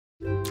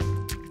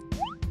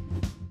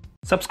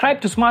Subscribe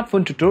to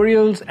Smartphone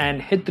Tutorials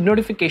and hit the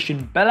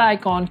notification bell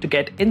icon to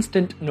get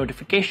instant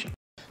notification.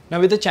 Now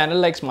with a channel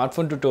like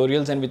Smartphone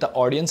Tutorials and with an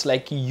audience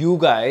like you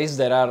guys,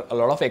 there are a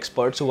lot of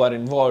experts who are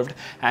involved,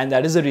 and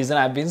that is the reason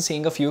I've been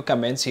seeing a few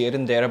comments here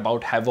and there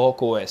about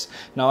Havoc Os.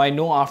 Now I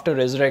know after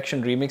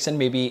Resurrection Remix and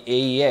maybe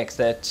AEX,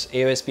 that's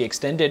AOSP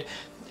Extended,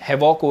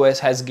 Havoc Os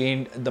has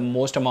gained the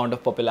most amount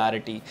of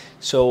popularity.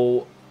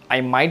 So I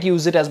might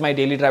use it as my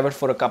daily driver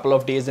for a couple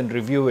of days and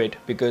review it,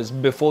 because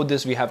before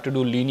this we have to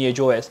do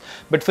Lineage OS.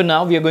 But for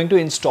now we are going to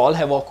install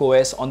Havoc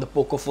OS on the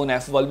Pocophone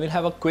F1. We'll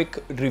have a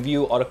quick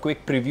review or a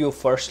quick preview,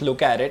 first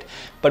look at it.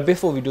 But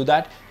before we do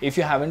that, if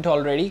you haven't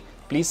already,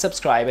 please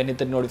subscribe and hit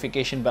the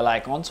notification bell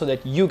icon so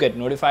that you get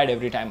notified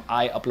every time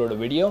I upload a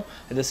video.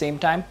 At the same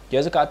time,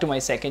 here's a card to my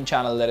second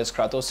channel, that is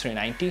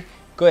Kratos390.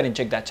 Go ahead and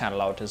check that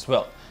channel out as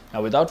well.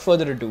 Now without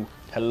further ado,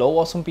 hello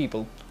awesome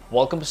people,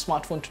 welcome to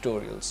Smartphone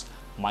Tutorials.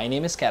 My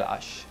name is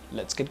Kailash.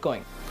 Let's get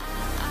going.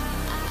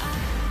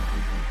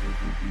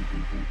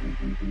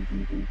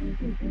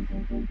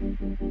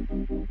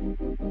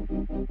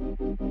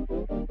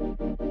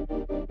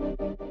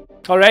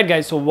 Alright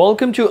guys, so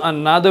welcome to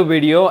another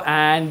video,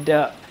 and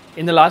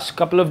in the last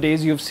couple of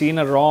days you've seen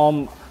a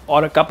ROM,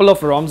 or a couple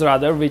of ROMs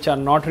rather, which are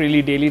not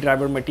really daily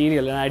driver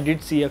material, and I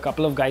did see a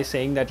couple of guys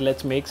saying that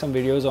let's make some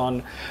videos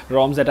on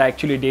ROMs that are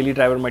actually daily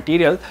driver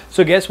material.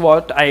 So guess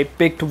what, I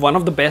picked one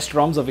of the best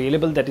ROMs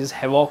available, that is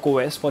Havoc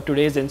OS, for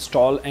today's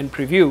install and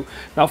preview.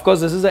 Now of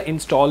course this is an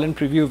install and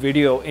preview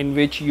video in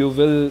which you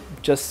will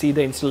just see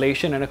the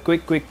installation and a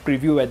quick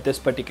preview at this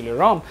particular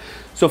ROM.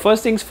 So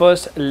first things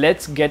first,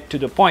 let's get to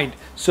the point.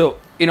 So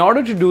in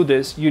order to do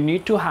this, you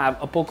need to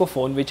have a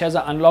Pocophone which has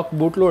an unlocked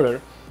bootloader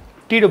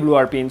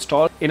TWRP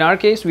installed. In our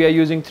case, we are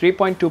using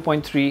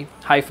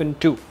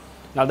 3.2.3-2.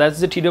 Now that's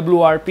the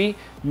TWRP.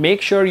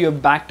 Make sure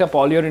you've backed up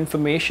all your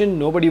information.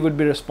 Nobody would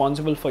be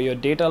responsible for your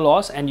data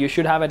loss, and you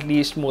should have at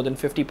least more than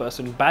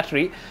 50%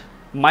 battery.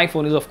 My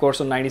phone is of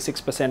course on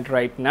 96%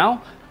 right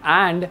now,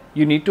 and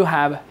you need to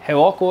have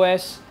Havoc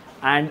OS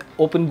and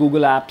open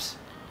Google Apps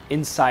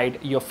inside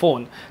your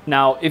phone.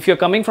 Now if you're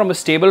coming from a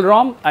stable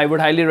ROM, I would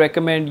highly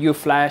recommend you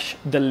flash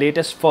the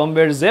latest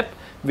firmware zip,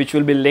 which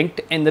will be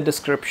linked in the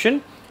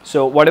description.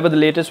 So whatever the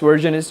latest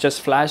version is,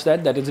 just flash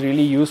that. That is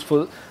really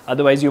useful.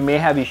 Otherwise you may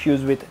have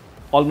issues with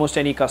almost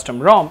any custom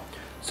ROM.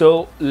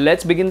 So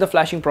let's begin the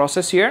flashing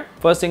process here.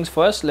 First things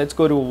first, let's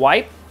go to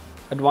wipe,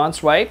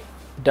 advanced wipe,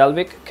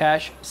 Dalvik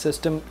cache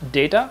system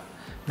data.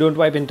 Don't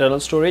wipe internal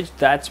storage,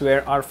 that's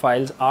where our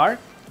files are.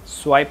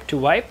 Swipe to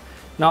wipe.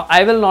 Now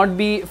I will not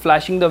be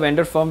flashing the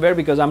vendor firmware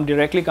because I'm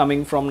directly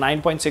coming from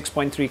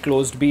 9.6.3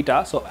 closed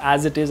beta. So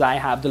as it is, I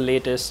have the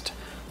latest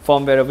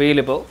firmware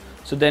available.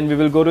 So then we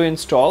will go to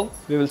install,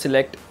 we will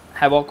select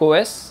Havoc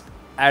OS,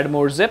 add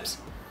more zips,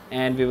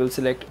 and we will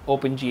select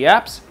Open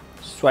GApps,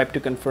 swipe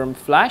to confirm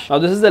flash. Now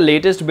this is the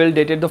latest build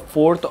dated the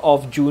 4th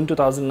of June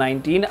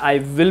 2019. I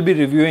will be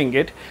reviewing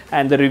it,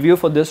 and the review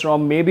for this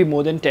ROM may be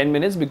more than 10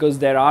 minutes because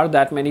there are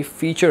that many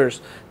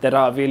features that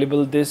are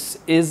available. This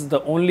is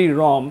the only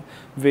ROM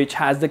which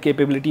has the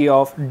capability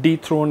of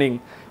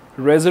dethroning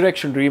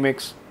Resurrection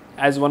Remix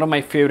as one of my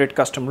favorite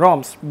custom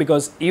ROMs,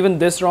 because even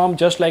this ROM,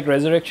 just like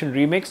Resurrection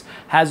Remix,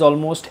 has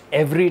almost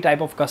every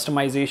type of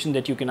customization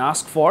that you can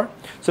ask for.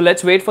 So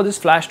let's wait for this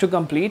flash to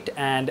complete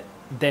and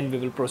then we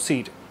will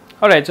proceed.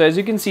 Alright, so as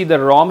you can see, the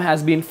ROM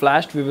has been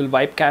flashed. We will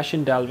wipe cache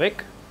in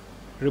Dalvik,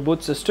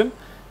 reboot system.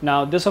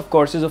 Now this of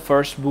course is a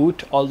first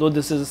boot. Although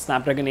this is a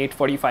Snapdragon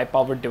 845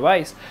 powered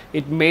device,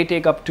 it may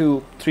take up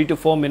to 3 to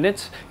 4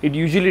 minutes. It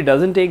usually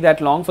doesn't take that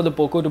long for the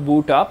Poco to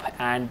boot up,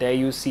 and there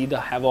you see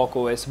the Havoc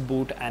OS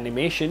boot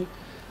animation.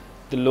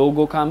 The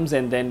logo comes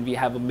and then we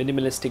have a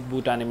minimalistic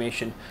boot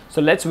animation.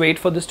 So let's wait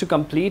for this to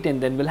complete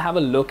and then we'll have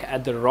a look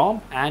at the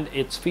ROM and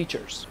its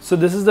features. So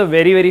this is the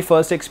very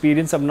first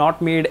experience. I've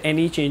not made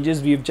any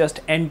changes. We've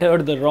just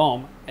entered the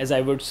ROM, as I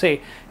would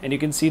say, and you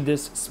can see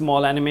this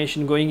small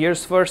animation going here.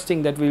 So first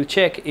thing that we'll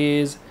check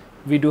is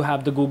we do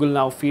have the Google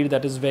Now feed.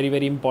 That is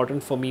very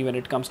important for me when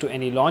it comes to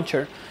any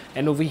launcher.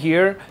 And over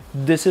here,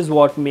 this is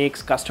what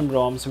makes custom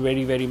ROMs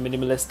very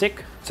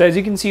minimalistic. So as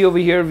you can see over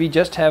here, we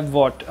just have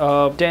what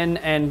 10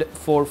 and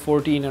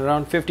 414,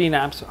 around 15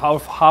 apps.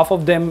 Half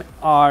of them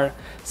are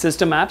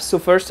system apps. So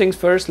first things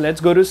first,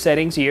 let's go to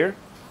settings here.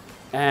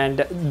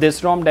 And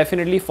this ROM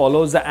definitely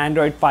follows the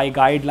Android Pie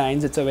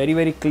guidelines. It's a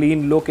very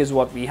clean look is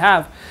what we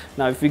have.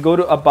 Now if we go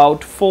to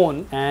about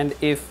phone, and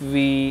if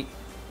we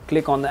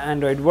click on the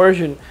Android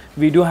version,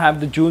 we do have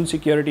the June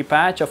security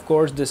patch. Of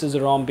course, this is a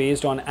ROM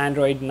based on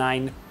Android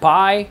 9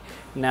 Pie.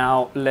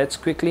 Now let's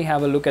quickly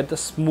have a look at the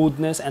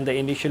smoothness and the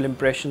initial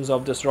impressions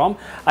of this ROM.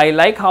 I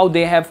like how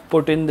they have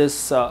put in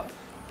this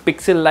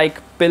pixel-like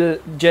pill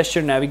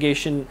gesture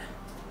navigation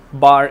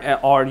bar,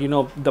 or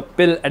the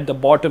pill at the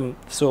bottom.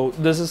 So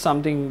this is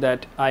something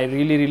that I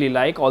really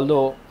like,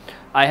 although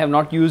I have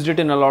not used it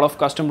in a lot of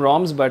custom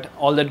ROMs, but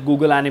all that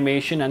Google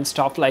animation and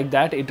stuff like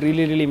that, it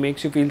really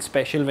makes you feel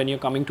special when you're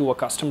coming to a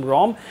custom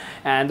ROM.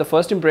 And the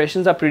first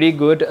impressions are pretty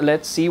good.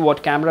 Let's see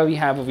what camera we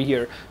have over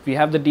here. We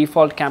have the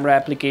default camera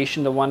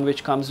application, the one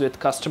which comes with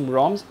custom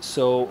ROMs,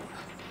 so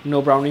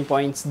no brownie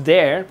points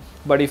there.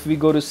 But if we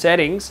go to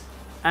settings,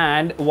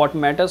 and what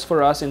matters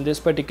for us in this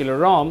particular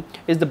ROM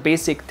is the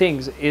basic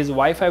things. Is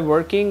Wi-Fi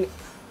working?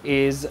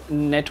 Is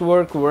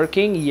network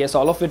working? Yes,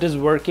 all of it is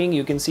working.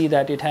 You can see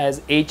that it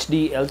has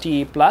HD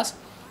LTE plus.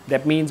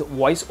 That means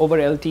voice over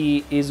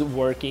LTE is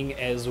working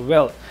as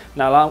well.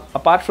 Now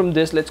apart from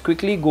this, let's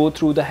quickly go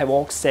through the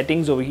Havoc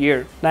settings over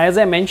here. Now as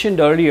I mentioned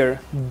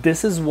earlier,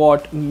 this is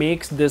what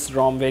makes this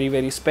ROM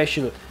very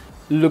special.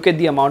 Look at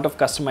the amount of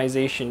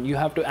customization. You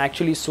have to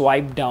actually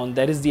swipe down.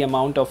 That is the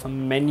amount of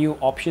menu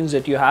options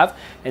that you have,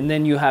 and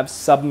then you have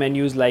sub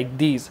menus like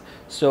these.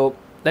 So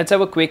let's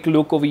have a quick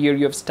look over here.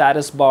 You have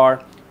status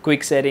bar,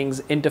 quick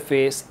settings,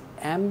 interface,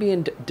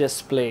 ambient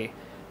display.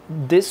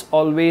 This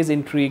always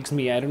intrigues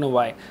me, I don't know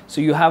why.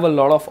 So you have a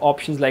lot of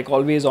options like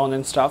always on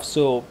and stuff,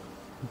 so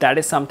that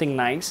is something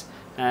nice.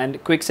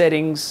 And quick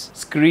settings,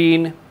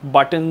 screen,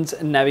 buttons,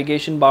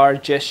 navigation bar,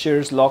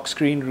 gestures, lock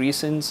screen,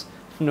 recents,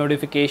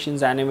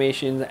 notifications,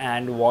 animations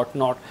and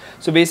whatnot.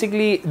 So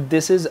basically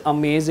this is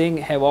amazing.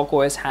 Havoc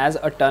OS has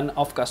a ton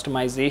of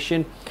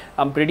customization.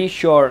 I'm pretty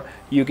sure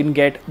you can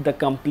get the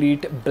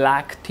complete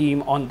black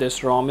theme on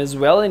this ROM as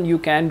well, and you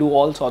can do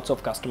all sorts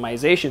of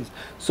customizations.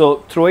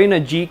 So throw in a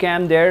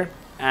Gcam there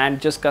and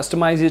just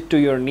customize it to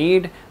your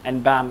need,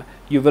 and bam,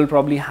 you will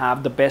probably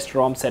have the best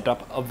ROM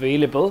setup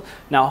available.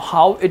 Now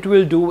how it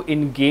will do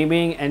in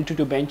gaming,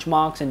 Antutu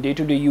benchmarks and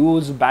day-to-day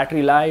use,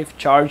 battery life,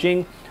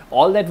 charging,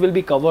 all that will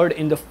be covered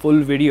in the full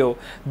video.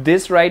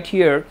 This right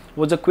here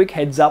was a quick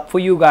heads up for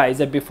you guys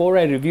that before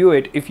I review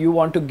it, if you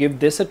want to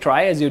give this a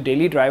try as your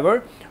daily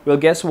driver, well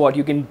guess what,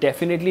 you can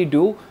definitely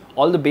do.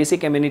 All the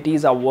basic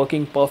amenities are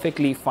working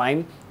perfectly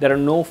fine. There are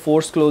no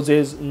force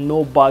closes,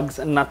 no bugs,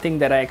 nothing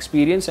that I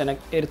experienced, and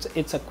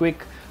it's a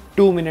quick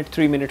 2-minute,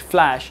 3-minute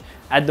flash.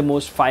 At the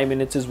most 5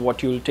 minutes is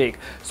what you'll take.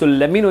 So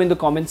let me know in the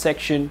comment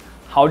section,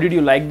 how did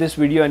you like this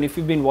video? And if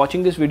you've been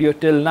watching this video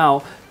till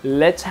now,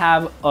 let's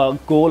have a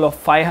goal of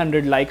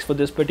 500 likes for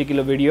this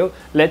particular video.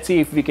 Let's see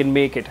if we can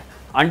make it.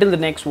 Until the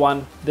next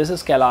one, this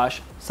is Kailash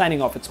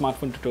signing off at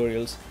Smartphone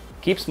Tutorials.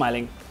 Keep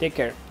smiling. Take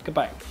care.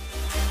 Goodbye.